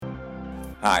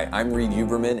Hi, I'm Reed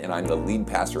Huberman, and I'm the lead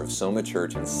pastor of Soma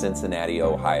Church in Cincinnati,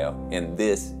 Ohio, and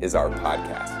this is our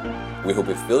podcast. We hope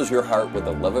it fills your heart with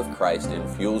the love of Christ and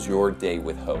fuels your day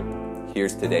with hope.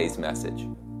 Here's today's message.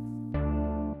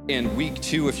 In week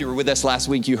 2, if you were with us last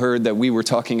week, you heard that we were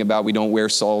talking about we don't wear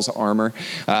Saul's armor.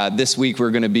 This week,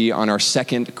 we're going to be on our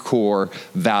second core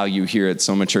value here at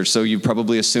Soma Church. So you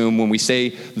probably assume when we say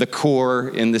the core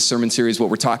in this sermon series, what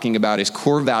we're talking about is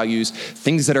core values,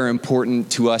 things that are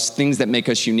important to us, things that make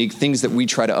us unique, things that we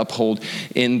try to uphold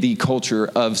in the culture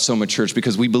of Soma Church,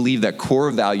 because we believe that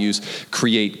core values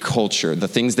create culture. The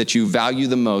things that you value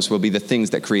the most will be the things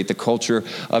that create the culture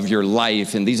of your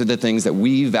life. And these are the things that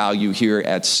we value here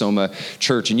at Soma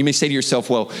Church. And you may say to yourself,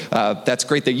 well, that's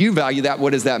great that you value that.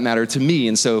 What does that matter to me?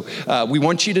 And so we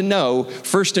want you to know,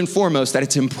 first and foremost, that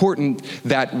it's important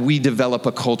that we develop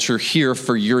a culture here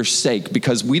for your sake,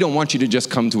 because we don't want you to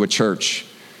just come to a church.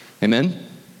 Amen?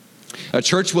 A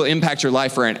church will impact your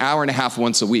life for an hour and a half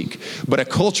once a week, but a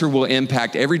culture will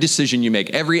impact every decision you make,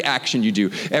 every action you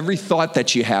do, every thought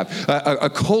that you have. A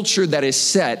culture that is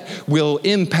set will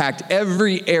impact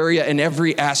every area and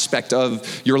every aspect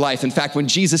of your life. In fact, when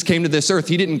Jesus came to this earth,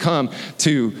 he didn't come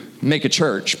to make a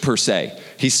church per se.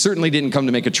 He certainly didn't come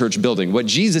to make a church building. What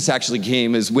Jesus actually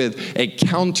came is with a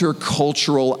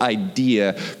countercultural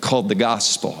idea called the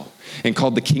gospel, and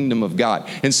called the kingdom of God.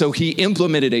 And so he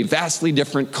implemented a vastly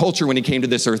different culture when he came to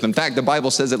this earth. In fact, the Bible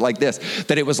says it like this,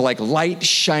 that it was like light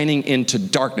shining into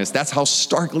darkness. That's how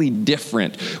starkly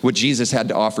different what Jesus had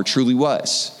to offer truly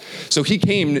was. So he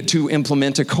came to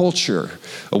implement a culture,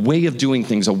 a way of doing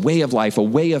things, a way of life, a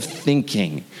way of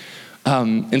thinking.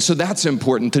 And so that's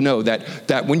important to know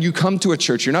that when you come to a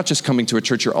church, you're not just coming to a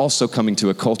church, you're also coming to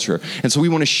a culture. And so we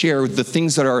want to share the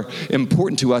things that are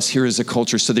important to us here as a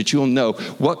culture so that you'll know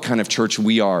what kind of church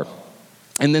we are.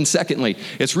 And then secondly,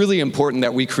 it's really important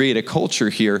that we create a culture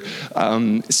here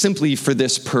simply for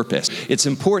this purpose. It's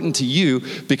important to you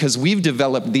because we've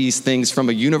developed these things from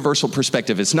a universal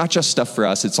perspective. It's not just stuff for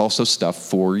us, it's also stuff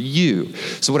for you.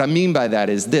 So what I mean by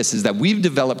that is this, is that we've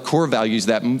developed core values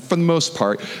that, for the most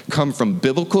part, come from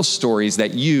biblical stories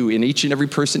that you and each and every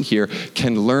person here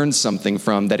can learn something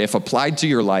from, that if applied to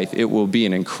your life, it will be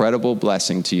an incredible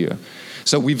blessing to you.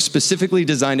 So we've specifically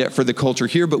designed it for the culture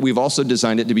here, but we've also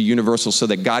designed it to be universal so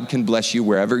that God can bless you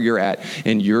wherever you're at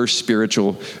in your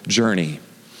spiritual journey.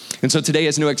 And so today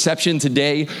is no exception.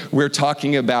 Today we're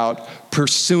talking about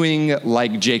pursuing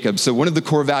like Jacob. So one of the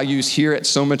core values here at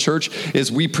Soma Church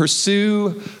is we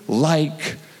pursue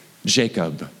like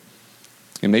Jacob.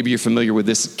 And maybe you're familiar with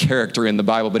this character in the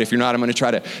Bible, but if you're not, I'm going to try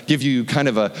to give you kind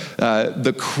of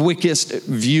the quickest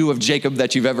view of Jacob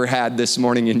that you've ever had this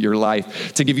morning in your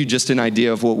life, to give you just an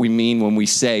idea of what we mean when we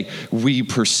say we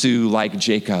pursue like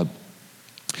Jacob.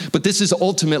 But this is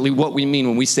ultimately what we mean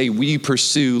when we say we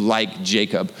pursue like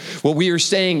Jacob. What we are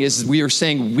saying is we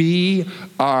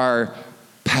are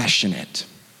passionate.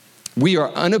 We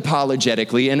are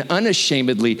unapologetically and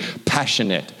unashamedly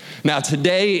passionate. Now,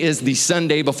 today is the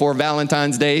Sunday before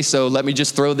Valentine's Day, so let me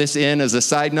just throw this in as a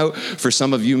side note for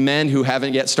some of you men who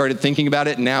haven't yet started thinking about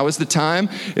it. Now is the time.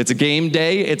 It's a game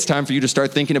day. It's time for you to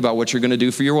start thinking about what you're going to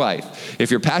do for your wife. If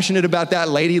you're passionate about that,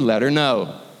 lady, let her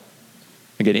know.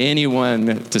 I get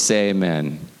anyone to say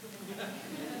amen.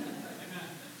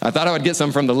 I thought I would get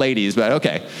some from the ladies, but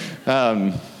okay.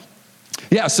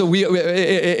 Yeah, so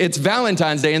it's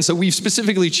Valentine's Day, and so we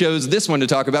specifically chose this one to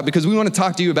talk about because we want to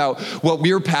talk to you about what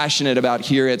we're passionate about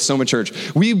here at Soma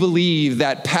Church. We believe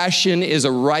that passion is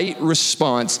a right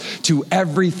response to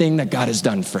everything that God has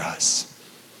done for us.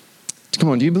 Come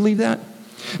on, do you believe that?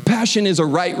 Passion is a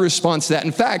right response to that.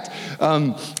 In fact,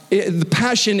 the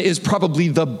passion is probably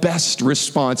the best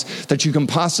response that you can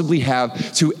possibly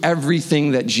have to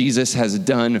everything that Jesus has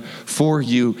done for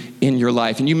you in your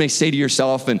life. And you may say to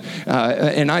yourself, and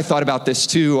I thought about this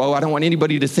too, I don't want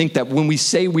anybody to think that when we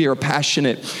say we are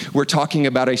passionate, we're talking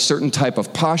about a certain type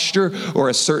of posture or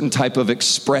a certain type of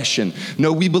expression.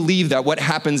 No, we believe that what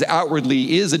happens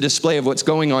outwardly is a display of what's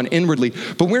going on inwardly,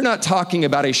 but we're not talking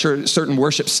about a certain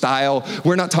worship style.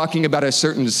 We're not talking about a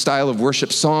certain style of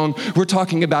worship song. We're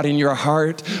talking about in your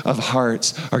heart of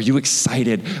hearts, are you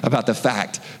excited about the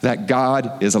fact that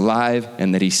God is alive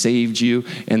and that he saved you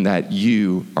and that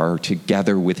you are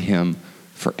together with him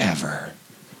forever?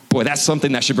 Boy, that's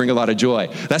something that should bring a lot of joy.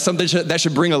 That's something that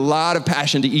should bring a lot of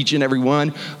passion to each and every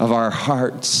one of our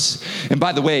hearts. And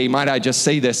by the way, might I just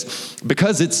say this,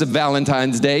 because it's a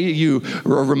Valentine's Day, you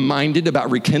are reminded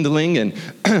about rekindling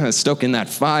and stoking that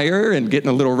fire and getting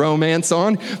a little romance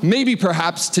on. Maybe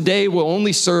perhaps today will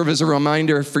only serve as a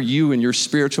reminder for you in your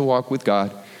spiritual walk with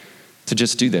God to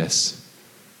just do this.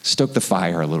 Stoke the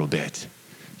fire a little bit.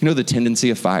 You know the tendency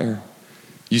of fire?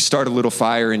 You start a little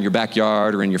fire in your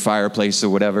backyard or in your fireplace or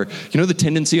whatever. You know the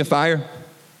tendency of fire?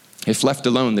 If left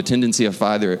alone, the tendency of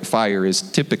fire is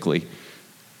typically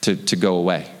to go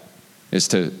away, is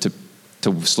to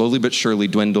slowly but surely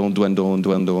dwindle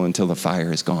until the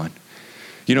fire is gone.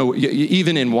 You know,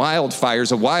 even in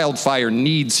wildfires, a wildfire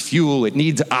needs fuel, it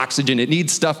needs oxygen, it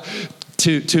needs stuff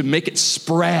to make it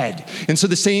spread. And so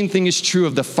the same thing is true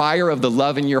of the fire of the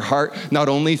love in your heart, not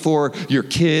only for your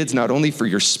kids, not only for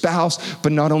your spouse,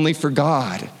 but not only for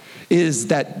God, is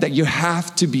that you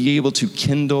have to be able to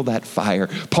kindle that fire.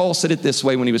 Paul said it this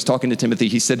way when he was talking to Timothy.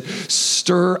 He said,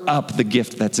 stir up the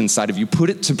gift that's inside of you. Put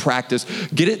it to practice.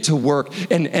 Get it to work.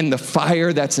 And the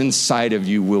fire that's inside of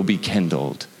you will be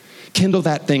kindled. Kindle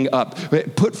that thing up.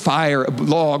 Put fire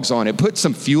logs on it. Put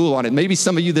some fuel on it. Maybe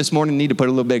some of you this morning need to put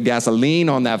a little bit of gasoline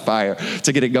on that fire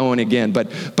to get it going again.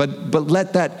 But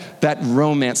let that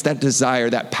romance, that desire,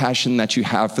 that passion that you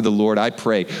have for the Lord, I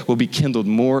pray, will be kindled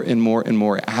more and more and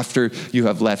more after you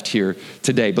have left here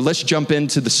today. But let's jump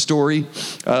into the story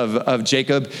of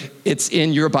Jacob. It's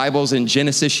in your Bibles in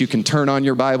Genesis. You can turn on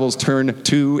your Bibles, turn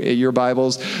to your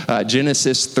Bibles.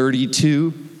 Genesis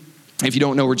 32. If you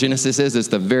don't know where Genesis is, it's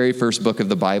the very first book of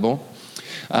the Bible.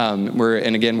 We're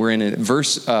in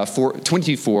verse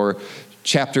 24,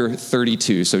 chapter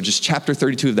 32. So just chapter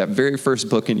 32 of that very first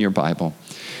book in your Bible.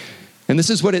 And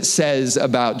this is what it says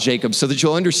about Jacob, so that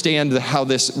you'll understand how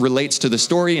this relates to the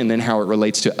story and then how it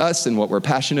relates to us and what we're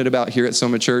passionate about here at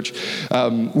Soma Church.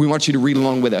 We want you to read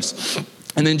along with us.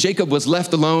 And then Jacob was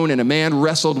left alone, and a man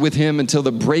wrestled with him until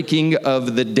the breaking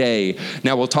of the day.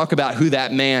 Now, we'll talk about who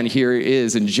that man here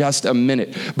is in just a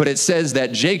minute. But it says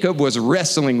that Jacob was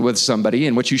wrestling with somebody,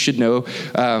 and what you should know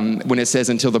when it says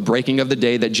until the breaking of the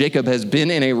day, that Jacob has been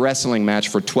in a wrestling match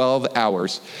for 12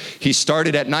 hours. He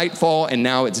started at nightfall, and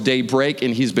now it's daybreak,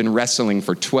 and he's been wrestling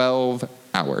for 12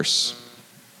 hours.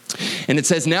 And it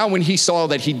says, now when he saw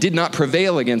that he did not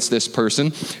prevail against this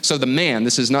person, so the man,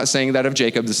 this is not saying that of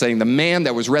Jacob, it's saying the man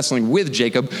that was wrestling with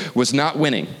Jacob was not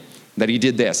winning, that he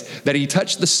did this, that he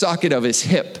touched the socket of his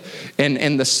hip,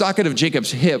 and the socket of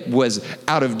Jacob's hip was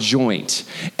out of joint.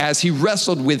 As he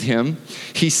wrestled with him,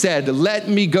 he said, let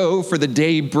me go, for the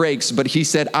day breaks. But he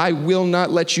said, I will not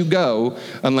let you go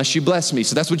unless you bless me.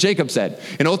 So that's what Jacob said.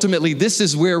 And ultimately, this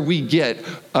is where we get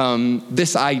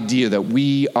this idea that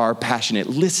we are passionate.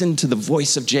 Listen to the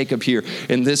voice of Jacob here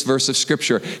in this verse of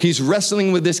scripture. He's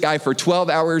wrestling with this guy for 12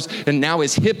 hours, and now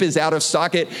his hip is out of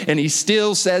socket, and he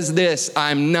still says this,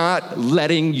 I'm not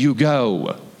letting you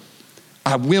go.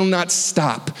 I will not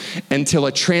stop until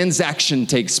a transaction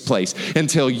takes place,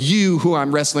 until you, who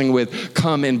I'm wrestling with,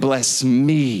 come and bless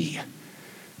me.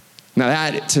 Now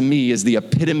that, to me, is the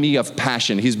epitome of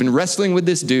passion. He's been wrestling with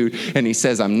this dude, and he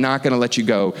says, I'm not going to let you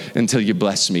go until you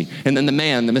bless me. And then the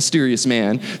man, the mysterious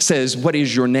man, says, what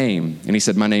is your name? And he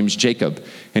said, my name's Jacob.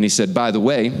 And he said, by the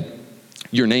way,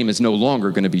 your name is no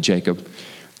longer going to be Jacob.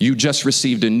 You just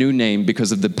received a new name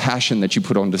because of the passion that you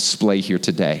put on display here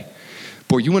today.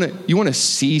 Boy, you want to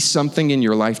see something in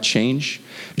your life change?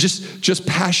 Just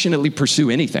passionately pursue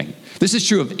anything. This is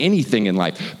true of anything in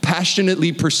life.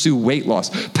 Passionately pursue weight loss.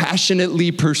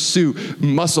 Passionately pursue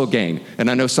muscle gain.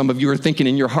 And I know some of you are thinking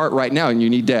in your heart right now, and you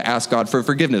need to ask God for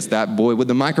forgiveness. That boy with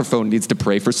the microphone needs to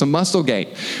pray for some muscle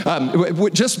gain.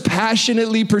 Just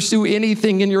passionately pursue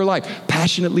anything in your life.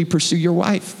 Passionately pursue your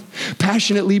wife.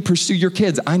 Passionately pursue your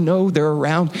kids. I know they're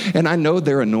around, and I know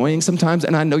they're annoying sometimes,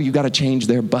 and I know you got to change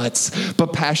their butts,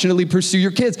 but passionately pursue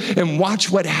your kids and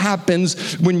watch what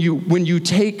happens when you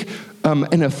take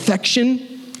an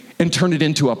affection and turn it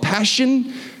into a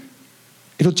passion.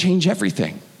 It'll change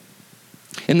everything.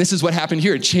 And this is what happened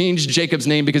here. It changed Jacob's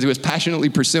name because he was passionately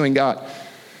pursuing God.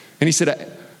 And he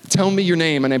said, tell me your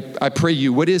name, and I pray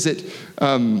you, what is it?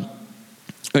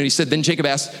 And he said, then Jacob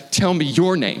asked, tell me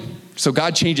your name. So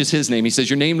God changes his name. He says,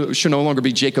 your name should no longer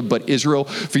be Jacob, but Israel,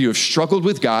 for you have struggled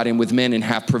with God and with men and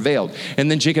have prevailed.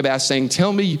 And then Jacob asked, saying,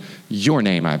 tell me your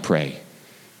name, I pray.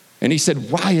 And he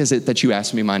said, why is it that you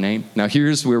ask me my name? Now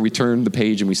here's where we turn the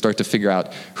page and we start to figure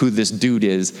out who this dude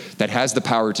is that has the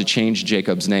power to change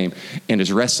Jacob's name and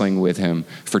is wrestling with him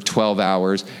for 12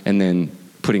 hours and then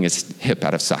putting his hip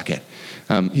out of socket.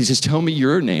 He says, tell me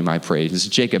your name, I pray. This is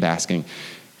Jacob asking.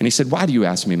 And he said, why do you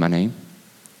ask me my name?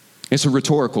 It's a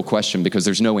rhetorical question because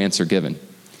there's no answer given.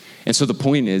 And so the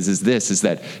point is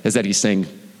that he's saying,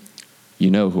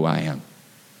 you know who I am.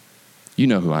 You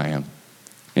know who I am.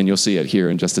 And you'll see it here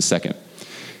in just a second.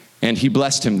 And he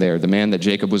blessed him there, the man that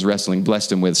Jacob was wrestling,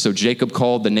 blessed him with. So Jacob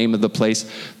called the name of the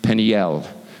place Peniel,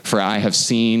 for I have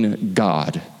seen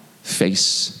God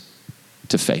face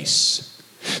to face.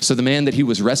 So the man that he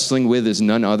was wrestling with is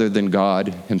none other than God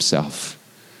himself.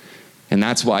 And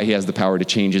that's why he has the power to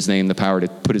change his name, the power to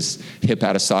put his hip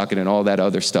out of socket and all that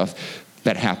other stuff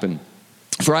that happened.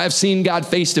 For I have seen God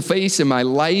face to face, and my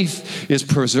life is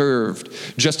preserved.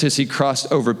 Just as he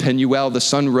crossed over Penuel, the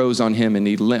sun rose on him, and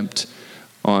he limped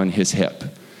on his hip.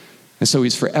 And so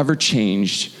he's forever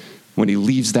changed when he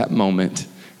leaves that moment.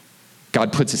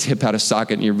 God puts his hip out of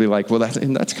socket, and you'll be like, well,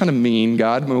 that's kind of mean,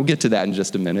 God. We'll get to that in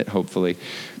just a minute, hopefully.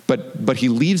 But he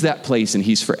leaves that place, and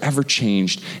he's forever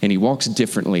changed, and he walks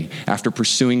differently after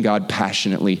pursuing God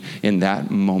passionately in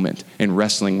that moment and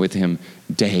wrestling with him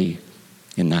day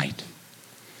and night.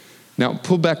 Now,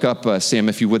 pull back up, Sam,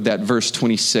 if you would, that verse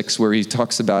 26 where he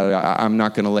talks about, I'm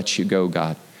not going to let you go,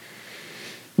 God.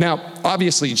 Now,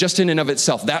 obviously, just in and of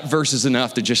itself, that verse is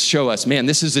enough to just show us, man,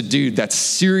 this is a dude that's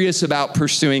serious about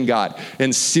pursuing God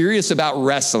and serious about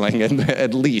wrestling,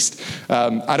 at least.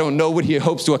 I don't know what he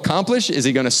hopes to accomplish. Is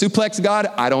he going to suplex God?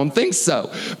 I don't think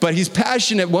so. But he's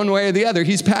passionate one way or the other.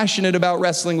 He's passionate about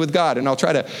wrestling with God. And I'll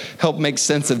try to help make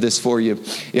sense of this for you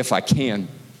if I can.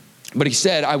 But he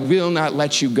said, I will not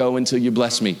let you go until you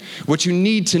bless me. What you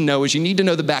need to know is you need to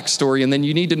know the backstory, and then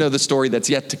you need to know the story that's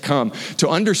yet to come to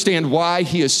understand why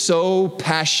he is so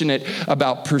passionate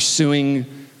about pursuing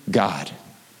God.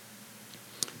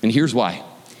 And here's why.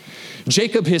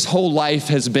 Jacob, his whole life,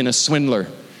 has been a swindler.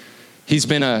 He's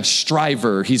been a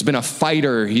striver. He's been a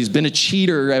fighter. He's been a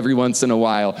cheater every once in a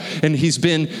while. And he's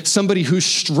been somebody who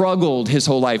struggled his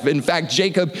whole life. In fact,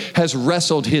 Jacob has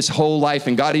wrestled his whole life.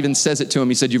 And God even says it to him.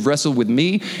 He said, you've wrestled with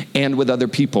me and with other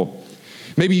people.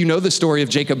 Maybe you know the story of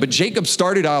Jacob, but Jacob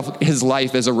started off his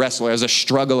life as a wrestler, as a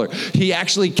struggler. He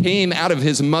actually came out of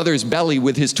his mother's belly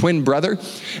with his twin brother,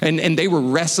 and they were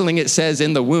wrestling, it says,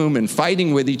 in the womb and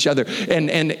fighting with each other. And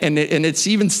it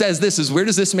even says this, as weird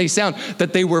as this may sound,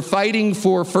 that they were fighting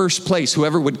for first place,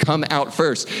 whoever would come out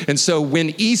first. And so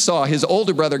when Esau, his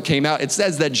older brother, came out, it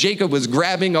says that Jacob was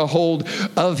grabbing a hold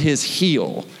of his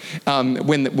heel.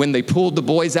 When they pulled the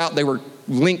boys out, they were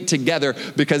linked together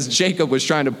because Jacob was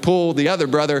trying to pull the other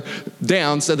brother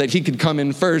down so that he could come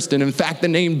in first. And in fact, the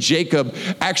name Jacob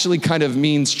actually kind of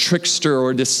means trickster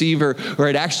or deceiver, or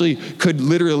it actually could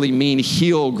literally mean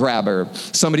heel grabber,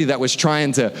 somebody that was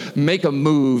trying to make a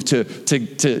move to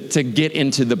get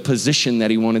into the position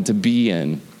that he wanted to be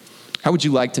in. How would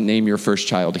you like to name your first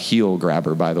child? Heel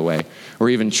grabber, by the way, or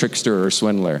even trickster or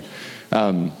swindler?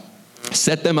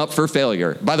 Set them up for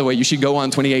failure. By the way, you should go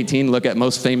on 2018, look at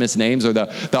most famous names or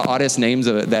the oddest names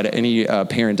that any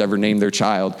parent ever named their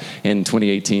child in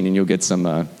 2018, and you'll get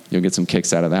some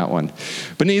kicks out of that one.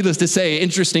 But needless to say,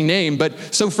 interesting name.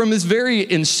 But so from his very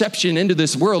inception into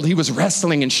this world, he was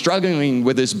wrestling and struggling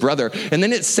with his brother. And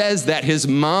then it says that his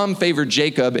mom favored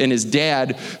Jacob and his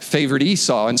dad favored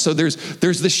Esau. And so there's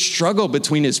this struggle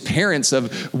between his parents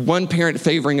of one parent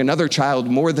favoring another child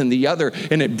more than the other.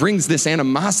 And it brings this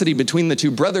animosity between the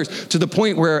two brothers to the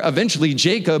point where eventually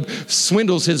Jacob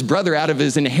swindles his brother out of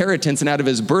his inheritance and out of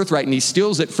his birthright, and he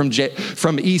steals it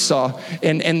from Esau.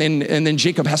 And then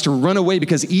Jacob has to run away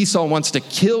because Esau wants to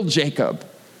kill Jacob.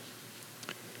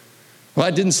 Well,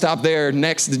 that didn't stop there.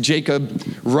 Next, Jacob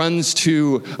runs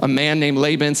to a man named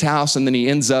Laban's house, and then he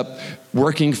ends up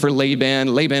working for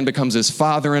Laban. Laban becomes his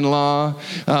father-in-law,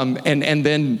 and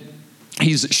then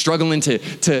he's struggling to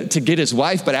get his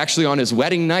wife, but actually on his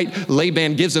wedding night,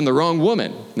 Laban gives him the wrong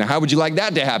woman. Now, how would you like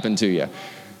that to happen to you?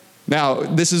 Now,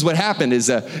 this is what happened is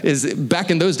back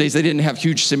in those days, they didn't have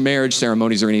huge marriage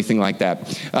ceremonies or anything like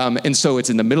that. And so it's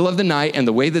in the middle of the night, and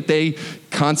the way that they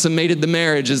consummated the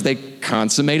marriage is they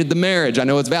consummated the marriage. I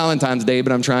know it's Valentine's Day,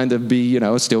 but I'm trying to be,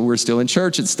 we're still in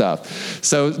church and stuff.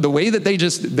 So the way that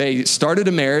they started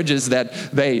a marriage is that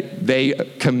they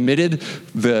committed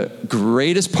the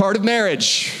greatest part of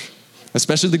marriage,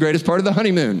 especially the greatest part of the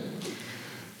honeymoon.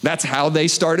 That's how they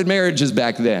started marriages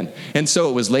back then. And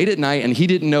so it was late at night, and he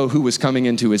didn't know who was coming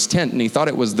into his tent, and he thought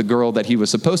it was the girl that he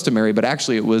was supposed to marry, but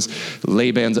actually it was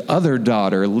Laban's other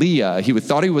daughter, Leah. He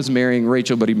thought he was marrying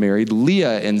Rachel, but he married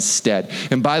Leah instead.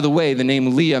 And by the way, the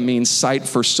name Leah means sight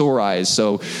for sore eyes.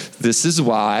 So this is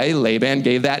why Laban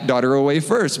gave that daughter away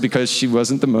first, because she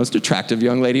wasn't the most attractive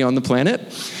young lady on the planet.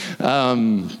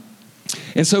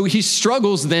 And so he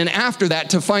struggles then after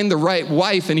that to find the right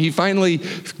wife, and he finally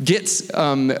gets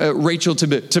Rachel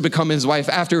to become his wife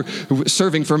after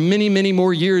serving for many, many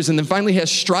more years, and then finally has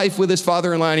strife with his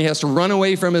father-in-law, and he has to run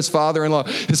away from his father-in-law.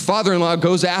 His father-in-law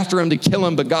goes after him to kill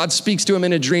him, but God speaks to him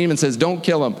in a dream and says, don't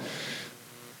kill him.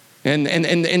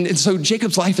 And so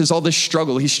Jacob's life is all this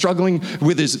struggle. He's struggling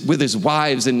with his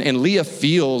wives, and Leah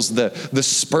feels the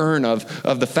spurn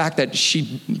of the fact that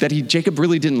Jacob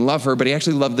really didn't love her, but he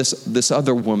actually loved this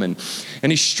other woman.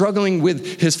 And he's struggling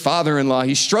with his father-in-law.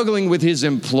 He's struggling with his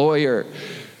employer.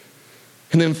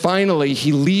 And then finally,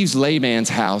 he leaves Laban's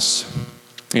house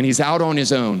and he's out on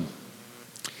his own.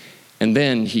 And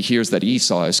then he hears that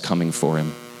Esau is coming for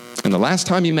him. And the last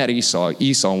time he met Esau,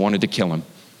 Esau wanted to kill him.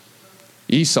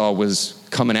 Esau was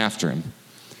coming after him.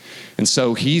 And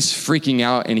so he's freaking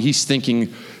out and he's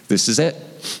thinking, this is it.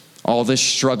 All this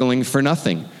struggling for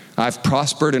nothing. I've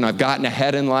prospered and I've gotten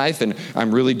ahead in life and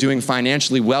I'm really doing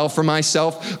financially well for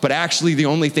myself. But actually the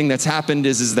only thing that's happened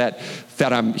is that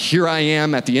here I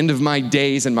am at the end of my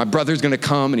days and my brother's going to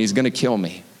come and he's going to kill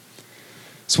me.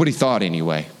 That's what he thought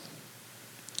anyway.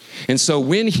 And so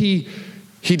when he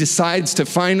decides to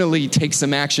finally take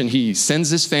some action, he sends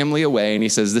his family away and he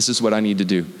says, this is what I need to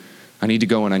do. I need to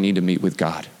go and I need to meet with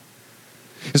God.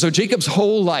 And so Jacob's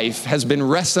whole life has been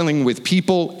wrestling with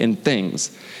people and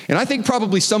things. And I think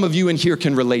probably some of you in here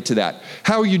can relate to that.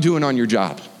 How are you doing on your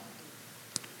job?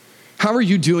 How are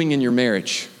you doing in your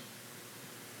marriage?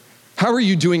 How are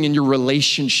you doing in your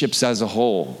relationships as a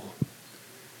whole?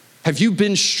 Have you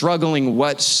been struggling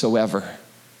whatsoever?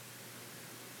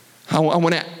 I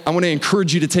want to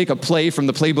encourage you to take a play from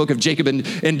the playbook of Jacob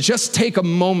and just take a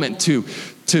moment to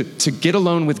get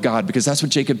alone with God, because that's what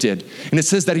Jacob did. And it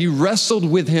says that he wrestled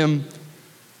with him,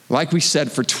 like we said,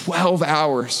 for 12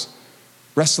 hours,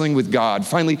 wrestling with God,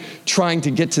 finally trying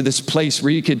to get to this place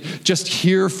where he could just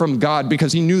hear from God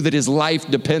because he knew that his life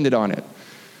depended on it.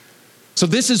 So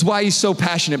this is why he's so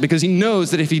passionate, because he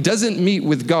knows that if he doesn't meet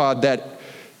with God, that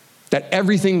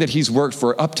everything that he's worked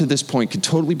for up to this point could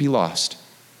totally be lost.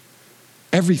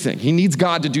 Everything. He needs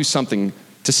God to do something,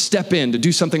 to step in, to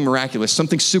do something miraculous,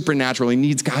 something supernatural. He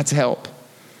needs God's help.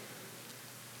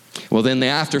 Well, then the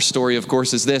after story, of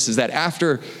course, is that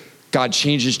after God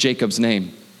changes Jacob's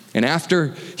name, and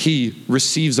after he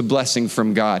receives a blessing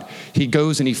from God, he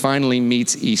goes and he finally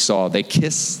meets Esau. They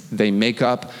kiss, they make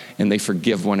up, and they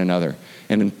forgive one another.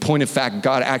 And in point of fact,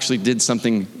 God actually did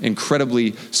something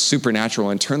incredibly supernatural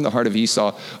and turned the heart of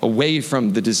Esau away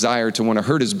from the desire to want to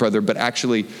hurt his brother, but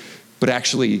actually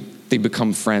they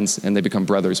become friends and they become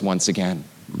brothers once again.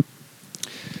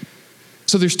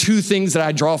 So there's two things that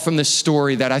I draw from this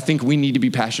story that I think we need to be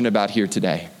passionate about here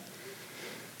today.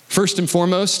 First and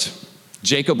foremost,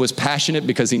 Jacob was passionate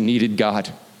because he needed God.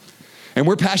 And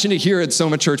we're passionate here at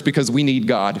Soma Church because we need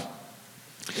God.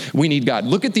 We need God.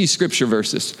 Look at these scripture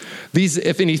verses. These,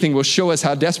 if anything, will show us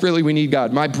how desperately we need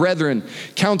God. My brethren,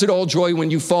 count it all joy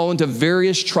when you fall into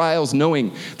various trials,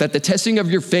 knowing that the testing of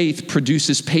your faith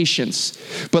produces patience.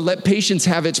 But let patience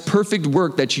have its perfect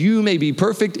work, that you may be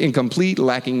perfect and complete,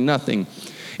 lacking nothing.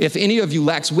 If any of you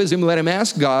lacks wisdom, let him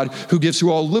ask God, who gives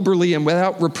to all liberally and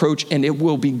without reproach, and it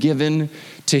will be given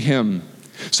to him.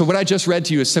 So what I just read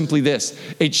to you is simply this,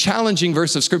 a challenging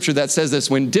verse of scripture that says this: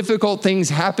 when difficult things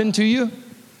happen to you,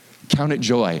 count it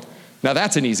joy. Now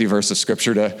that's an easy verse of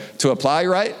scripture to apply,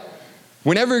 right?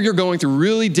 Whenever you're going through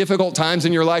really difficult times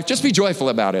in your life, just be joyful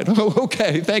about it. Oh,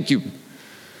 okay, thank you.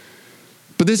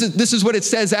 But this is what it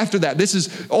says after that. This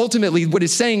is ultimately what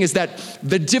it's saying, is that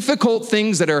the difficult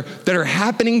things that are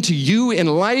happening to you in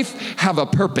life have a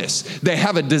purpose. They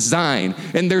have a design,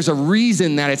 and there's a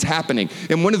reason that it's happening.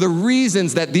 And one of the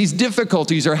reasons that these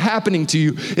difficulties are happening to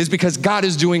you is because God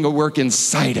is doing a work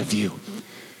inside of you.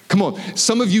 Come on,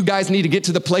 some of you guys need to get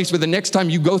to the place where the next time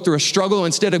you go through a struggle,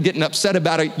 instead of getting upset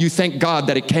about it, you thank God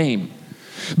that it came.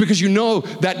 Because you know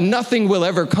that nothing will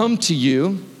ever come to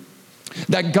you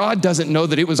that God doesn't know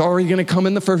that it was already going to come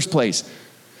in the first place.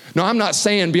 Now, I'm not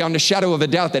saying beyond a shadow of a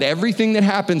doubt that everything that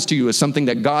happens to you is something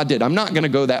that God did. I'm not going to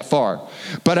go that far.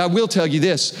 But I will tell you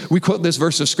this. We quote this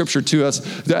verse of scripture to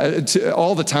us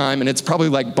all the time, and it's probably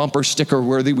like bumper sticker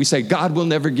worthy. We say, God will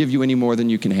never give you any more than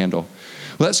you can handle.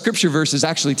 Well, that scripture verse is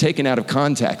actually taken out of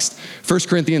context. 1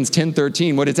 Corinthians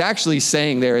 10:13, what it's actually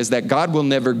saying there is that God will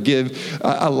never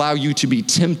allow you to be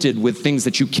tempted with things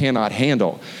that you cannot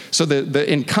handle. So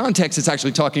in context, it's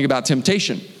actually talking about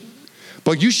temptation.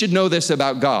 But you should know this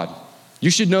about God.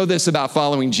 You should know this about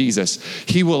following Jesus.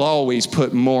 He will always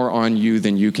put more on you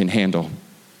than you can handle.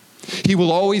 He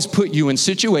will always put you in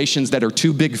situations that are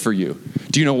too big for you.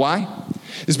 Do you know why?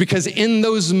 It's because in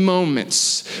those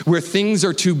moments where things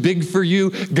are too big for you,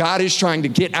 God is trying to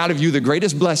get out of you the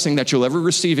greatest blessing that you'll ever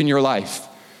receive in your life,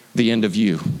 the end of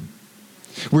you.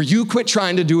 Where you quit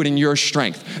trying to do it in your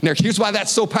strength. Now, here's why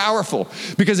that's so powerful.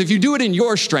 Because if you do it in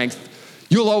your strength,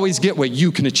 you'll always get what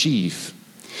you can achieve.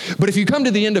 But if you come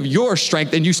to the end of your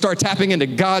strength and you start tapping into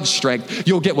God's strength,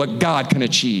 you'll get what God can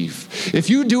achieve. If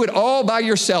you do it all by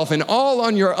yourself and all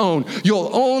on your own,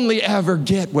 you'll only ever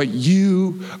get what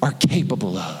you are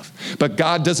capable of. But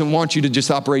God doesn't want you to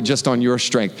just operate just on your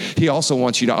strength. He also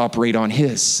wants you to operate on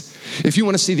his. If you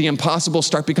want to see the impossible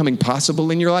start becoming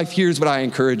possible in your life, here's what I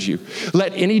encourage you.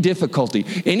 Let any difficulty,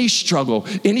 any struggle,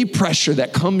 any pressure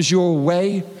that comes your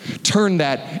way, turn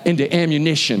that into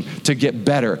ammunition to get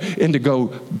better and to go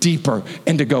deeper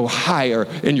and to go higher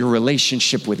in your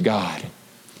relationship with God.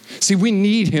 See, we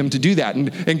need him to do that.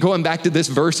 And going back to this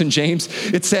verse in James,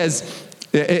 it says,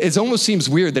 it almost seems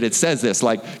weird that it says this,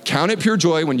 like, count it pure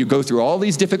joy when you go through all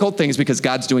these difficult things because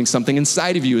God's doing something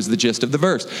inside of you is the gist of the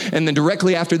verse. And then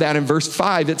directly after that in verse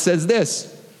 5, it says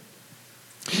this,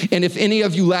 and if any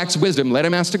of you lacks wisdom, let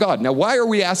him ask to God. Now, why are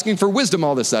we asking for wisdom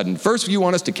all of a sudden? First, you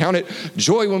want us to count it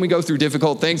joy when we go through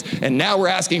difficult things, and now we're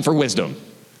asking for wisdom.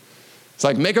 It's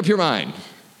like, make up your mind.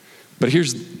 But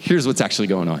here's what's actually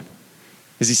going on.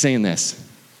 Is he saying this?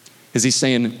 Is he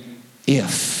saying,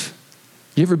 if?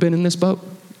 You ever been in this boat?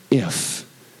 If.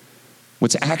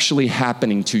 What's actually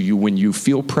happening to you when you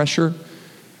feel pressure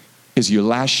is you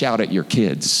lash out at your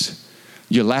kids.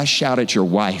 You lash out at your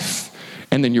wife.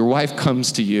 And then your wife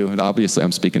comes to you, and obviously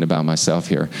I'm speaking about myself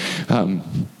here.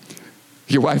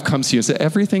 Your wife comes to you and says,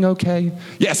 everything okay?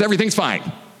 Yes, everything's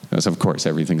fine. Yes, of course,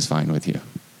 everything's fine with you.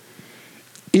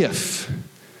 If,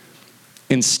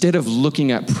 instead of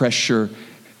looking at pressure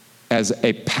as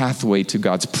a pathway to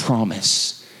God's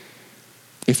promise,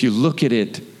 if you look at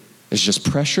it as just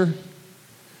pressure,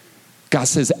 God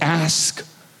says, ask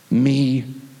me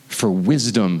for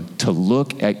wisdom to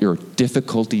look at your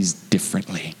difficulties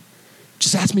differently.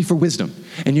 Just ask me for wisdom.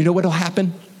 And you know what will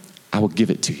happen? I will give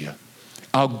it to you.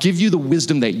 I'll give you the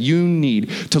wisdom that you need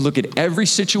to look at every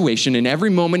situation and every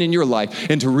moment in your life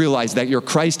and to realize that your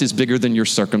Christ is bigger than your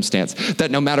circumstance.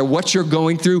 That no matter what you're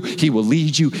going through, he will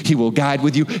lead you, he will guide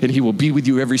with you, and he will be with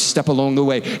you every step along the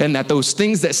way. And that those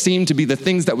things that seem to be the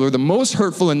things that were the most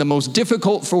hurtful and the most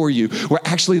difficult for you were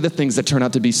actually the things that turn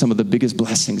out to be some of the biggest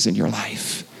blessings in your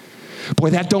life. Boy,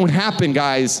 that don't happen,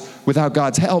 guys, without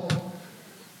God's help.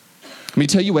 Let me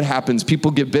tell you what happens.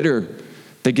 People get bitter.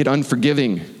 They get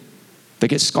unforgiving. They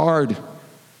get scarred,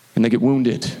 and they get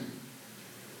wounded.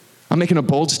 I'm making a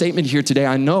bold statement here today.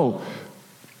 I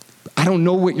don't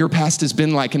know what your past has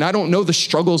been like, and I don't know the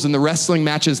struggles and the wrestling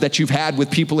matches that you've had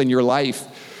with people in your life.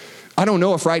 I don't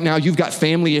know if right now you've got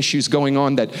family issues going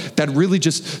on that really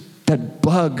just, that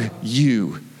bug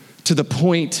you to the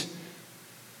point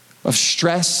of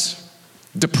stress,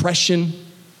 depression,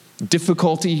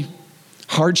 difficulty,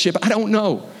 hardship. I don't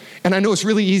know. And I know it's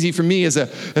really easy for me as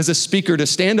a speaker to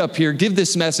stand up here, give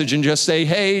this message and just say,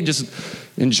 hey, just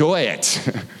enjoy it.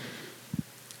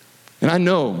 And I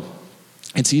know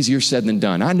it's easier said than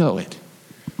done. I know it.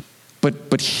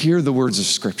 But hear the words of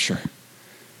Scripture.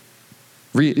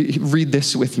 Read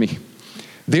this with me.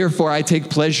 Therefore, I take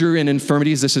pleasure in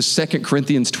infirmities. This is 2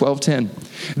 Corinthians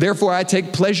 12:10. Therefore, I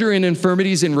take pleasure in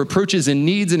infirmities, in reproaches, in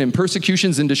needs, and in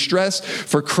persecutions, and distress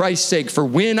for Christ's sake. For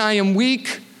when I am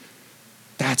weak,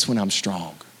 that's when I'm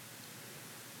strong.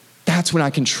 That's when I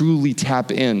can truly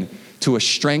tap in to a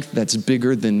strength that's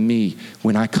bigger than me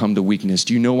when I come to weakness.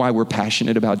 Do you know why we're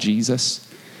passionate about Jesus?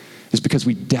 It's because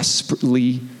we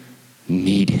desperately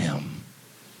need him.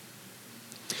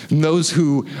 And those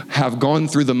who have gone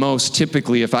through the most,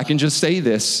 typically, if I can just say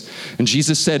this, and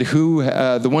Jesus said,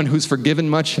 the one who's forgiven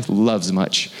much loves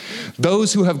much.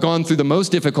 Those who have gone through the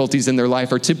most difficulties in their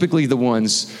life are typically the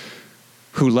ones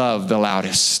who love the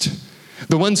loudest.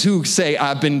 The ones who say,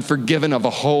 I've been forgiven of a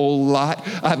whole lot,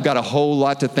 I've got a whole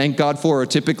lot to thank God for, are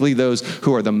typically those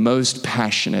who are the most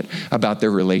passionate about their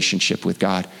relationship with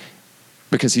God,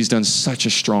 because he's done such a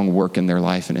strong work in their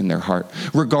life and in their heart.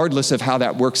 Regardless of how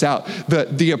that works out,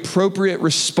 the appropriate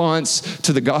response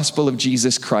to the gospel of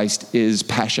Jesus Christ is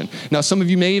passion. Now, some of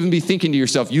you may even be thinking to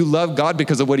yourself, you love God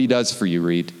because of what he does for you,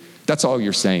 Reed. That's all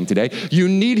you're saying today. You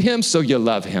need him, so you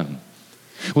love him.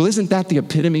 Well, isn't that the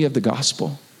epitome of the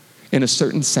gospel in a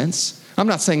certain sense? I'm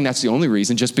not saying that's the only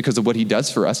reason, just because of what he does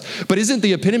for us. But isn't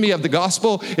the epitome of the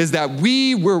gospel is that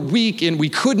we were weak and we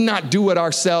could not do it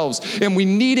ourselves and we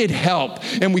needed help.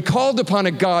 And we called upon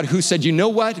a God who said, you know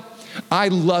what? I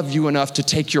love you enough to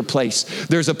take your place.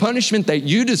 There's a punishment that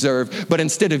you deserve, but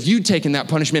instead of you taking that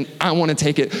punishment, I want to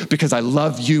take it because I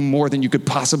love you more than you could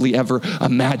possibly ever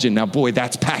imagine. Now, boy,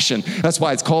 that's passion. That's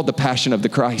why it's called the passion of the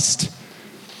Christ.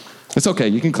 It's okay.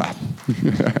 You can clap.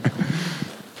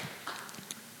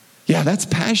 Yeah, that's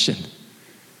passion.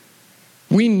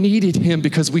 We needed him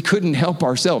because we couldn't help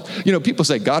ourselves. You know, people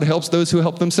say God helps those who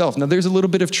help themselves. Now, there's a little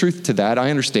bit of truth to that. I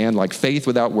understand, like faith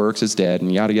without works is dead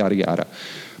and yada, yada, yada.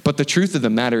 But the truth of the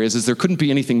matter is there couldn't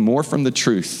be anything more from the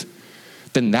truth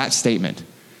than that statement.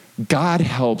 God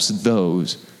helps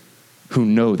those who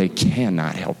know they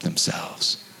cannot help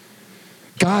themselves.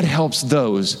 God helps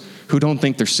those who don't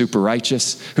think they're super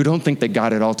righteous, who don't think they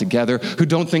got it all together, who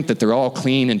don't think that they're all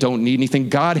clean and don't need anything.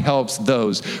 God helps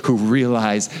those who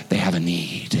realize they have a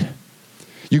need.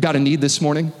 You got a need this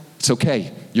morning? It's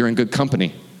okay. You're in good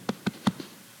company.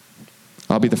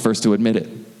 I'll be the first to admit it.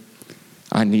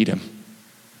 I need him.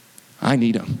 I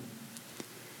need him.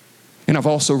 And I've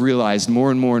also realized more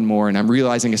and more and more, and I'm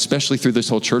realizing especially through this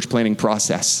whole church planning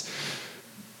process,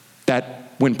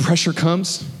 that when pressure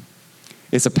comes,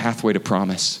 it's a pathway to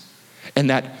promise. And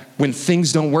that when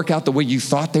things don't work out the way you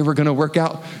thought they were going to work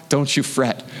out, don't you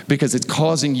fret, because it's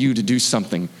causing you to do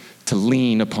something, to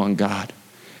lean upon God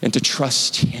and to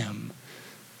trust him.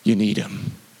 You need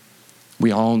him.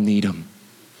 We all need him.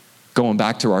 Going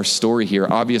back to our story here,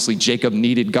 obviously Jacob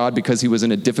needed God because he was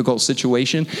in a difficult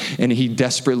situation, and he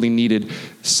desperately needed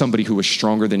somebody who was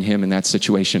stronger than him in that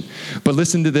situation. But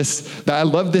listen to this. I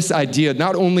love this idea,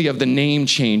 not only of the name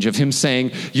change, of him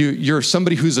saying, you're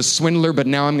somebody who's a swindler, but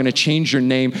now I'm going to change your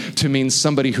name to mean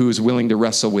somebody who is willing to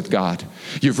wrestle with God.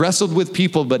 You've wrestled with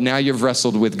people, but now you've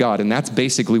wrestled with God, and that's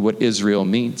basically what Israel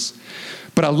means.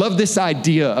 But I love this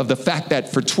idea of the fact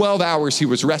that for 12 hours he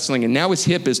was wrestling, and now his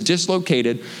hip is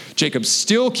dislocated. Jacob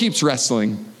still keeps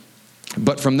wrestling.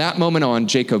 But from that moment on,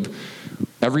 Jacob,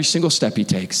 every single step he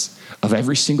takes of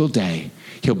every single day,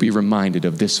 he'll be reminded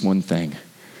of this one thing,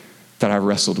 that I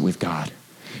wrestled with God.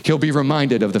 He'll be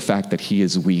reminded of the fact that he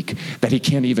is weak, that he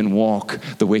can't even walk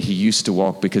the way he used to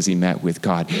walk because he met with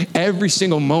God. Every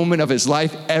single moment of his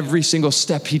life, every single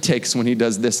step he takes when he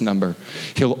does this number,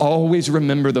 he'll always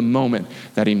remember the moment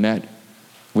that he met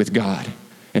with God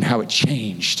and how it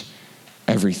changed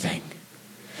everything.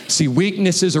 See,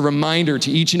 weakness is a reminder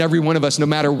to each and every one of us, no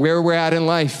matter where we're at in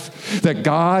life, that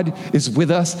God is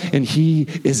with us and he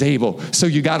is able. So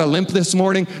you got a limp this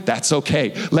morning? That's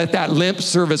okay. Let that limp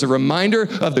serve as a reminder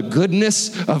of the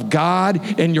goodness of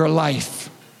God in your life.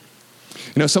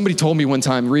 You know, somebody told me one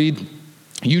time, Reed,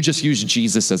 you just use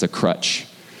Jesus as a crutch.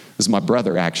 This is my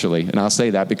brother, actually, and I'll say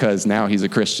that because now he's a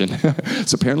Christian.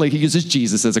 So apparently he uses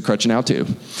Jesus as a crutch now too.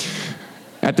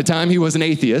 At the time, he was an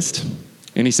atheist.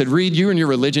 And he said, Reed, you and your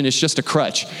religion is just a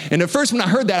crutch. And at first when I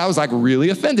heard that, I was like really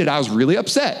offended. I was really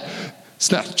upset.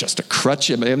 It's not just a crutch.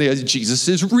 I mean, Jesus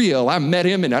is real. I met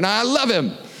him and I love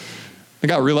him. I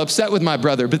got real upset with my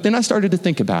brother. But then I started to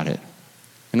think about it.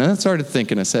 And I started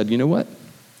thinking, I said, you know what?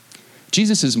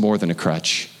 Jesus is more than a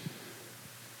crutch,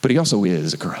 but he also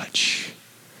is a crutch.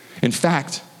 In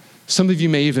fact, some of you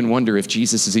may even wonder if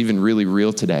Jesus is even really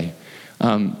real today.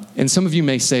 And some of you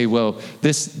may say, well,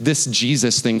 this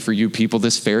Jesus thing for you people,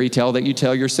 this fairy tale that you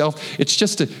tell yourself, it's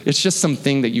just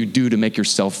something that you do to make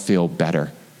yourself feel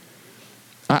better.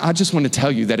 I just want to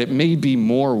tell you that it may be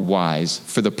more wise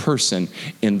for the person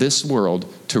in this world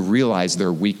to realize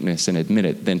their weakness and admit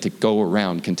it than to go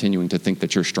around continuing to think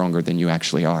that you're stronger than you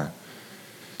actually are.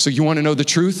 So you want to know the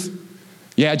truth?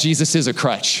 Yeah, Jesus is a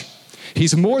crutch.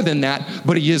 He's more than that,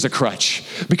 but he is a crutch,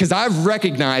 because I've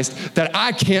recognized that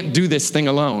I can't do this thing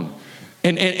alone.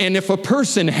 And if a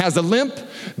person has a limp,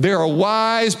 they're a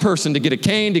wise person to get a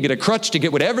cane, to get a crutch, to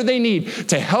get whatever they need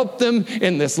to help them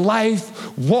in this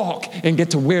life walk and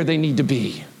get to where they need to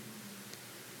be.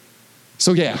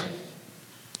 So yeah,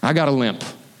 I got a limp.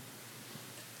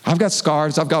 I've got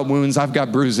scars, I've got wounds, I've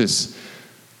got bruises,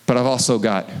 but I've also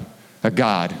got a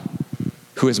God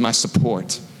who is my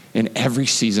support in every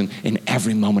season, in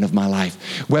every moment of my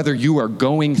life. Whether you are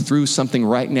going through something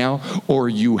right now or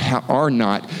you are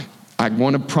not, I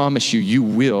want to promise you, you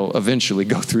will eventually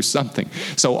go through something.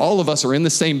 So all of us are in the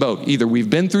same boat. Either we've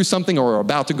been through something or are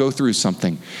about to go through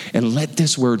something. And let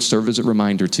this word serve as a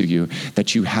reminder to you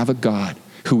that you have a God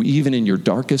who, even in your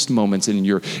darkest moments, in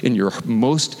your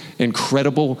most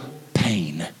incredible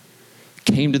pain,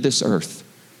 came to this earth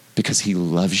because he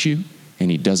loves you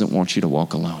and he doesn't want you to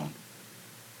walk alone.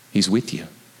 He's with you,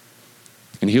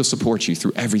 and he'll support you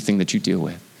through everything that you deal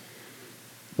with.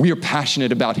 We are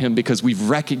passionate about him because we've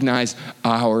recognized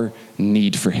our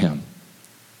need for him.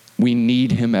 We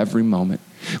need him every moment.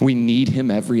 We need him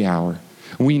every hour.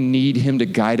 We need him to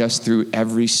guide us through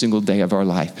every single day of our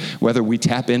life. Whether we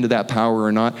tap into that power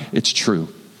or not, it's true.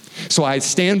 So I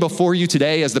stand before you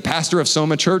today as the pastor of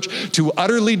Soma Church to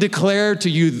utterly declare to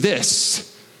you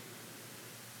this: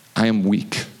 I am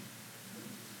weak,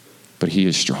 but he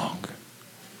is strong.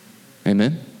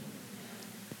 Amen?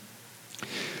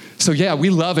 So yeah, we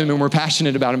love him and we're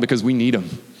passionate about him because we need him.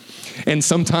 And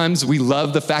sometimes we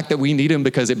love the fact that we need him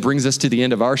because it brings us to the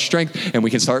end of our strength and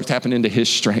we can start tapping into his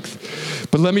strength.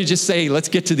 But let me just say, let's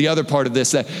get to the other part of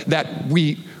this, that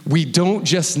we don't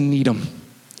just need him,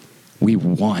 we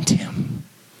want him.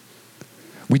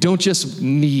 We don't just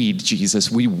need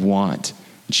Jesus, we want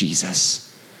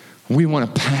Jesus. We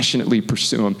want to passionately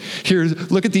pursue him. Here,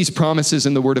 look at these promises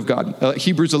in the Word of God.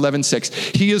 Hebrews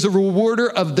 11:6. He is a rewarder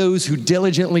of those who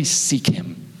diligently seek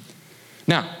him.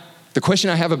 Now, the question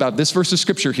I have about this verse of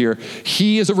scripture here,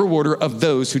 he is a rewarder of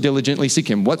those who diligently seek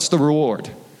him. What's the reward?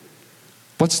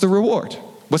 What's the reward?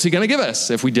 What's he going to give us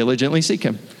if we diligently seek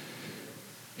him?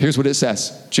 Here's what it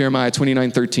says, Jeremiah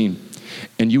 29:13.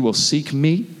 And you will seek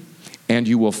me, and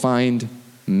you will find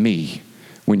me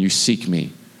when you seek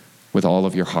me with all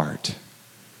of your heart.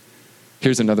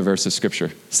 Here's another verse of scripture.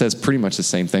 It says pretty much the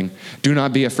same thing. Do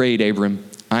not be afraid, Abram.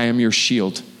 I am your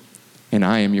shield, and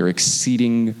I am your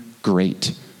exceeding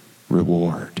great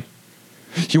reward.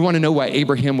 You want to know why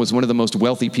Abraham was one of the most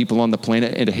wealthy people on the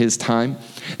planet at his time?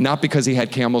 Not because he had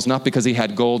camels, not because he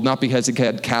had gold, not because he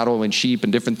had cattle and sheep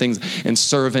and different things and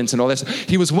servants and all this.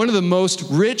 He was one of the most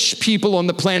rich people on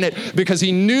the planet because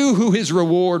he knew who his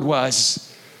reward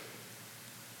was.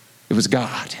 It was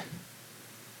God.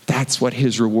 That's what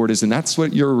his reward is, and that's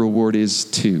what your reward is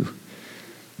too.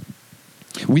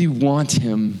 We want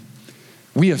him.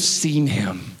 We have seen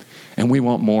him, and we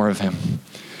want more of him.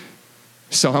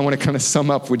 So I want to kind of sum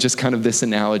up with just kind of this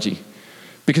analogy.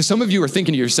 Because some of you are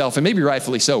thinking to yourself, and maybe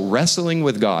rightfully so, wrestling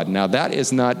with God. Now that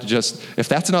is not just, if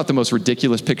that's not the most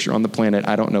ridiculous picture on the planet,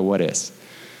 I don't know what is.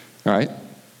 All right?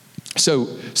 So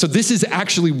this is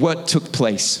actually what took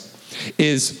place,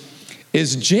 is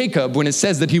Jacob, when it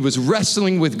says that he was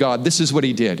wrestling with God, this is what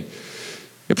he did.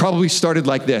 It probably started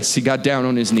like this. He got down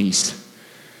on his knees.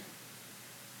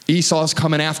 Esau's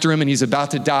coming after him, and he's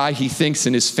about to die. He thinks,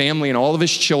 and his family and all of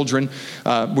his children,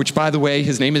 which, by the way,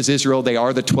 his name is Israel. They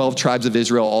are the 12 tribes of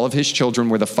Israel. All of his children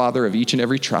were the father of each and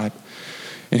every tribe.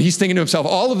 And he's thinking to himself,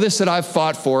 all of this that I've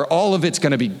fought for, all of it's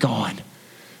going to be gone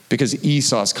because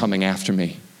Esau's coming after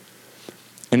me.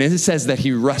 And it says that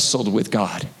he wrestled with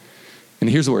God. And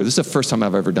here's the word. This is the first time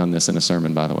I've ever done this in a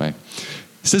sermon, by the way.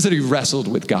 It says that he wrestled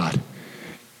with God.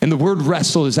 And the word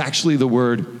wrestle is actually the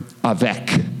word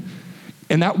avec.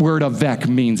 And that word avec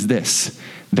means this,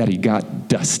 that he got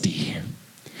dusty.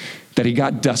 That he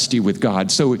got dusty with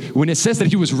God. So when it says that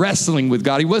he was wrestling with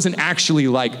God, he wasn't actually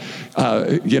like,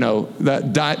 the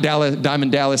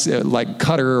Diamond Dallas, like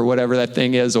Cutter or whatever that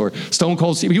thing is, or Stone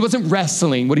Cold Steve. He wasn't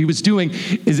wrestling. What he was doing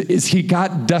is he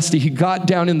got dusty. He got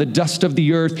down in the dust of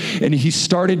the earth and he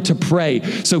started to pray.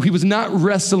 So he was not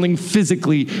wrestling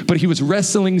physically, but he was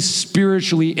wrestling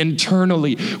spiritually,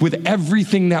 internally, with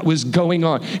everything that was going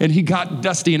on. And he got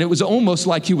dusty, and it was almost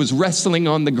like he was wrestling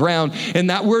on the ground. And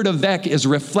that word avec is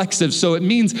reflexive. So it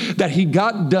means that he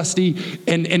got dusty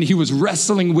and he was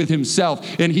wrestling with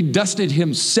himself, and he dusted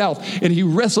himself, and he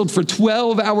wrestled for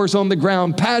 12 hours on the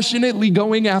ground, passionately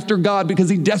going after God because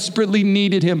he desperately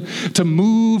needed him to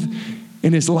move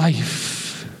in his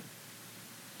life.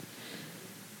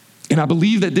 And I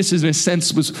believe that this, in a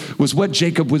sense, was what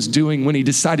Jacob was doing when he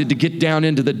decided to get down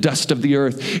into the dust of the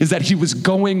earth, is that he was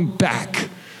going back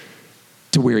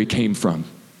to where he came from.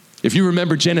 If you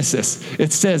remember Genesis,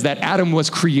 it says that Adam was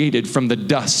created from the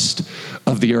dust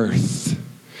of the earth.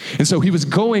 And so he was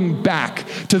going back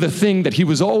to the thing that he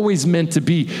was always meant to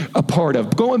be a part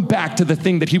of, going back to the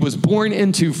thing that he was born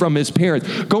into from his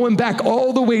parents, going back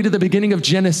all the way to the beginning of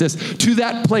Genesis, to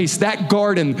that place, that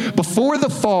garden, before the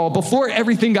fall, before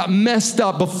everything got messed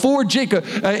up, before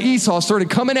Esau started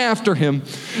coming after him,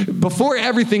 before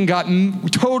everything got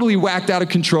totally whacked out of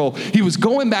control. He was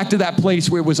going back to that place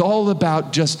where it was all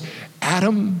about just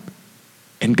Adam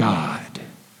and God.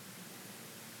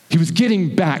 He was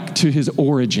getting back to his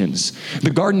origins. The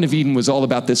Garden of Eden was all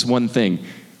about this one thing: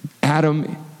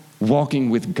 Adam walking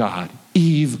with God,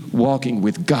 Eve walking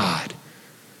with God.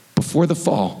 Before the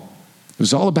fall, it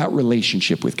was all about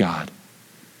relationship with God.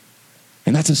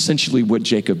 And that's essentially what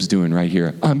Jacob's doing right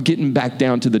here. I'm getting back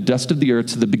down to the dust of the earth,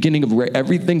 to the beginning of where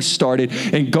everything started,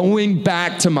 and going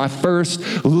back to my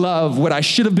first love, what I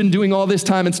should have been doing all this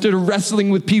time instead of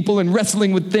wrestling with people and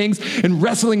wrestling with things and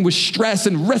wrestling with stress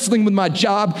and wrestling with my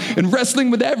job and wrestling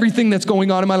with everything that's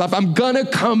going on in my life. I'm gonna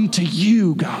come to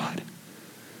you, God,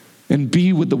 and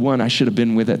be with the one I should have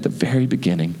been with at the very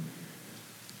beginning.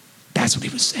 That's what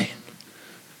he was saying.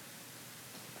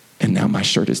 And now my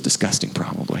shirt is disgusting,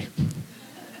 probably.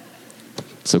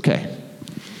 It's okay.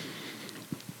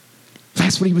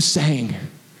 That's what he was saying.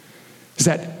 Is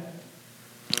that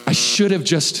I should have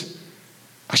just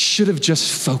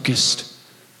focused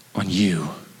on you.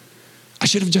 I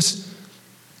should have just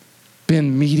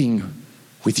been meeting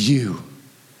with you.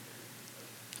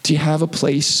 Do you have a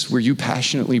place where you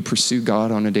passionately pursue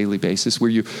God on a daily basis, where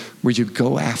you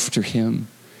go after him?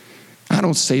 I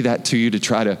don't say that to you to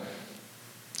try to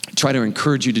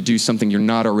encourage you to do something you're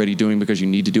not already doing because you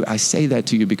need to do. I say that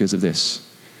to you because of this.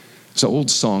 It's an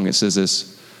old song. It says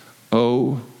this: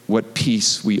 Oh, what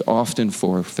peace we often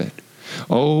forfeit.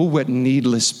 Oh, what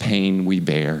needless pain we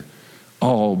bear,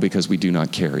 all because we do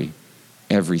not carry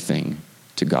everything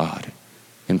to God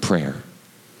in prayer.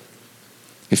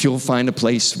 If you'll find a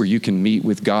place where you can meet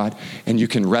with God and you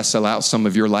can wrestle out some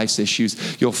of your life's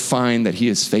issues, you'll find that he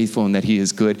is faithful and that he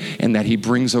is good and that he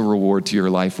brings a reward to your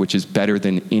life, which is better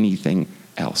than anything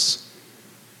else.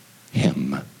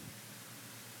 Him.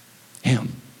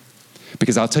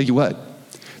 Because I'll tell you what,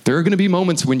 there are going to be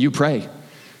moments when you pray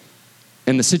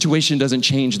and the situation doesn't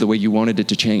change the way you wanted it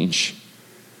to change.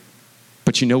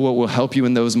 But you know what will help you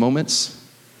in those moments?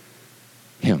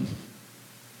 Him.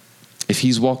 If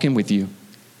he's walking with you,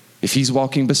 if he's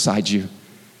walking beside you,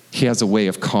 he has a way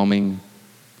of calming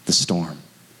the storm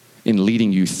and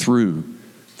leading you through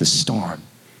the storm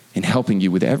and helping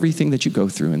you with everything that you go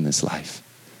through in this life.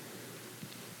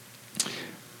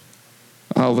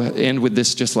 I'll end with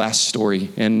this just last story.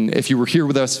 And if you were here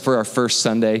with us for our first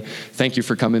Sunday, thank you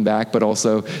for coming back. But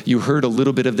also, you heard a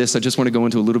little bit of this. I just want to go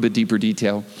into a little bit deeper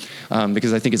detail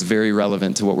because I think it's very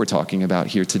relevant to what we're talking about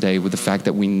here today with the fact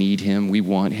that we need him, we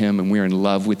want him, and we're in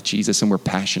love with Jesus, and we're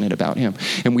passionate about him.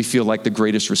 And we feel like the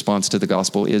greatest response to the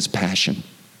gospel is passion.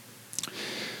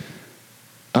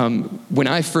 When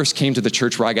I first came to the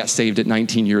church where I got saved at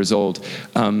 19 years old,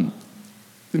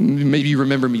 maybe you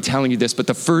remember me telling you this, but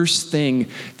the first thing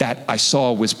that I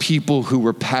saw was people who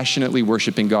were passionately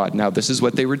worshiping God. Now, this is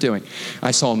what they were doing.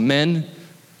 I saw men,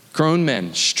 grown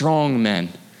men, strong men,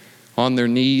 on their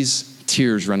knees,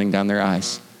 tears running down their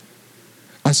eyes.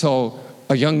 I saw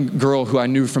a young girl who I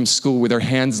knew from school with her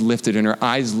hands lifted and her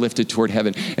eyes lifted toward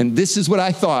heaven. And this is what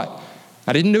I thought.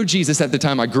 I didn't know Jesus at the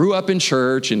time. I grew up in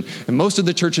church, and most of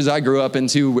the churches I grew up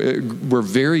into were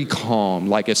very calm.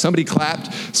 Like if somebody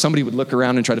clapped, somebody would look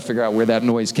around and try to figure out where that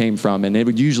noise came from, and it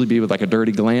would usually be with like a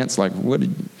dirty glance, like,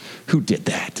 who did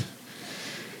that?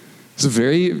 It's a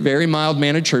very, very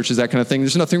mild-mannered churches, that kind of thing.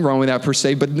 There's nothing wrong with that per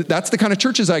se, but that's the kind of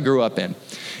churches I grew up in.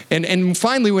 And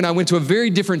finally, when I went to a very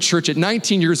different church at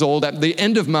 19 years old, at the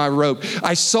end of my rope,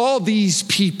 I saw these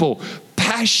people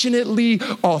passionately,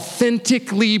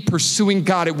 authentically pursuing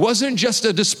God. It wasn't just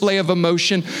a display of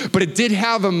emotion, but it did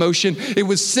have emotion. It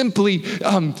was simply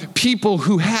people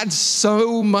who had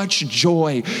so much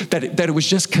joy that it was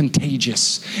just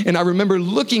contagious. And I remember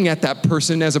looking at that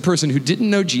person as a person who didn't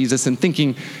know Jesus and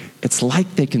thinking, it's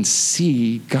like they can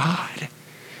see God.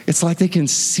 It's like they can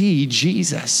see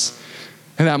Jesus.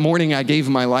 And that morning I gave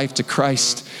my life to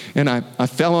Christ, and I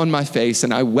fell on my face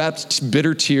and I wept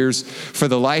bitter tears for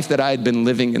the life that I had been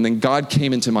living. And then God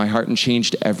came into my heart and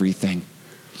changed everything.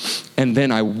 And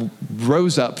then I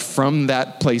rose up from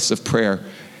that place of prayer,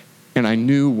 and I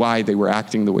knew why they were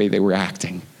acting the way they were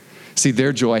acting. See,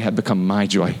 their joy had become my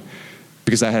joy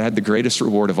because I had had the greatest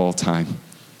reward of all time.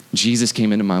 Jesus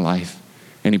came into my life,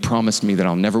 and he promised me that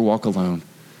I'll never walk alone,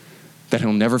 that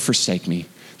he'll never forsake me,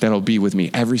 that he'll be with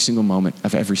me every single moment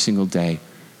of every single day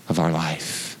of our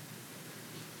life.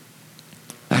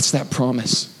 That's that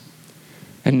promise.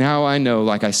 And now I know,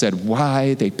 like I said,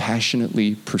 why they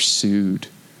passionately pursued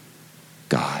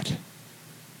God.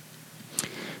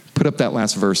 Put up that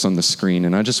last verse on the screen,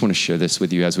 and I just want to share this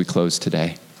with you as we close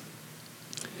today.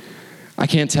 I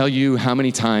can't tell you how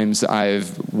many times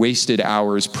I've wasted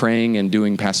hours praying and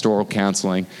doing pastoral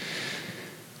counseling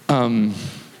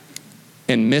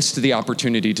and missed the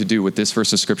opportunity to do what this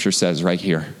verse of scripture says right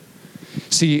here.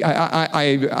 See,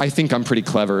 I think I'm pretty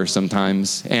clever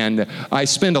sometimes, and I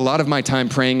spend a lot of my time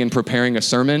praying and preparing a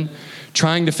sermon,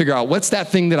 trying to figure out what's that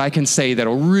thing that I can say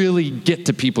that'll really get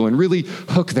to people and really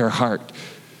hook their heart.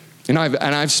 And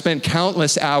I've spent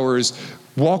countless hours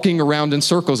walking around in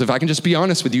circles, if I can just be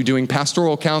honest with you, doing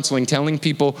pastoral counseling, telling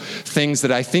people things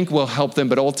that I think will help them,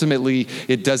 but ultimately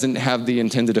it doesn't have the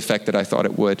intended effect that I thought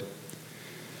it would.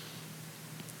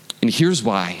 And here's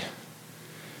why.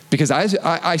 Because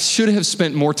I should have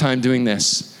spent more time doing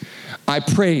this. I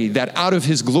pray that out of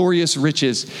his glorious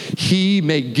riches, he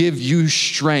may give you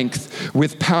strength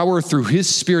with power through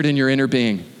his Spirit in your inner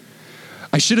being.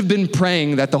 I should have been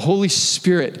praying that the Holy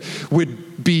Spirit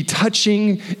would be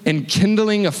touching and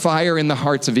kindling a fire in the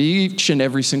hearts of each and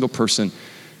every single person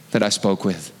that I spoke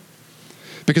with.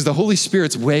 Because the Holy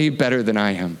Spirit's way better than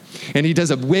I am. And he does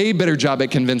a way better job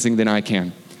at convincing than I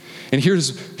can. And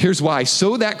here's why.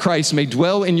 So that Christ may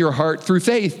dwell in your heart through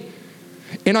faith.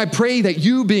 And I pray that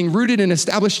you, being rooted and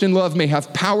established in love, may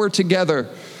have power together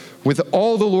with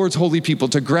all the Lord's holy people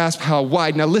to grasp how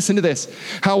wide, now listen to this,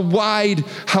 how wide,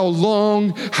 how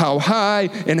long, how high,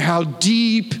 and how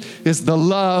deep is the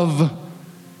love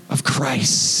of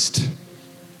Christ.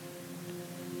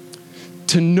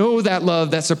 To know that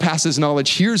love that surpasses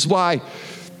knowledge. Here's why.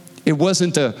 It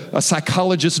wasn't a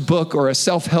psychologist book or a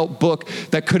self-help book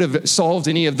that could have solved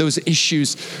any of those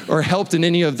issues or helped in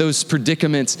any of those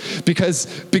predicaments,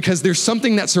 because there's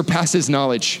something that surpasses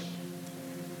knowledge.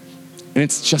 And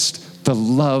it's just the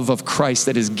love of Christ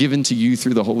that is given to you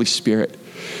through the Holy Spirit.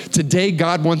 Today,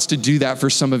 God wants to do that for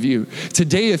some of you.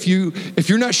 Today, if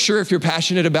you're not sure if you're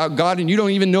passionate about God and you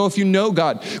don't even know if you know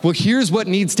God, well, here's what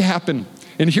needs to happen.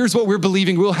 And here's what we're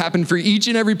believing will happen for each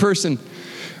and every person,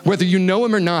 whether you know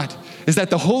him or not, is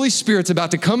that the Holy Spirit's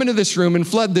about to come into this room and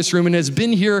flood this room and has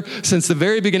been here since the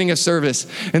very beginning of service.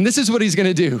 And this is what he's going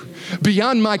to do.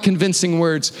 Beyond my convincing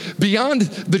words, beyond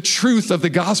the truth of the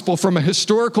gospel from a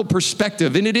historical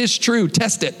perspective, and it is true,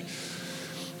 test it.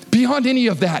 Beyond any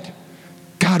of that,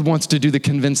 God wants to do the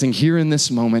convincing here in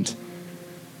this moment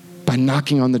by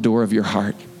knocking on the door of your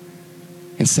heart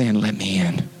and saying, let me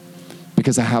in,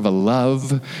 because I have a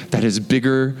love that is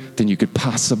bigger than you could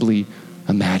possibly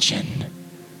imagine.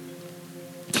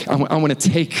 I want to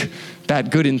take that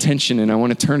good intention and I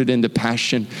want to turn it into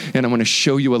passion, and I want to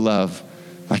show you a love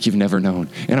like you've never known.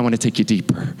 And I want to take you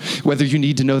deeper. Whether you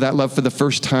need to know that love for the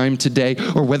first time today,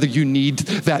 or whether you need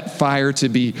that fire to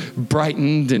be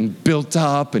brightened and built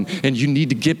up, and you need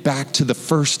to get back to the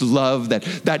first love,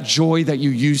 that joy that you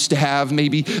used to have,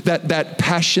 maybe that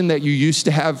passion that you used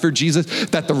to have for Jesus,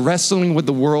 that the wrestling with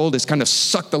the world has kind of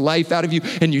sucked the life out of you,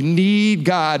 and you need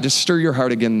God to stir your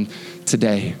heart again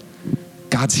today.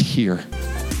 God's here,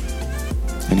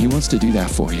 and he wants to do that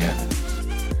for you.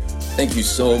 Thank you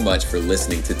so much for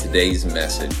listening to today's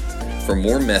message. For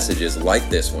more messages like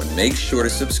this one, make sure to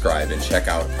subscribe and check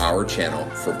out our channel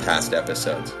for past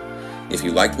episodes. If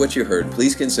you liked what you heard,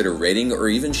 please consider rating or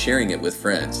even sharing it with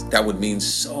friends. That would mean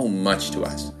so much to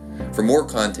us. For more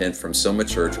content from Soma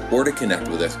Church or to connect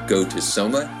with us, go to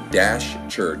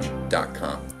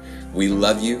soma-church.com. We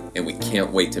love you and we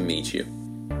can't wait to meet you.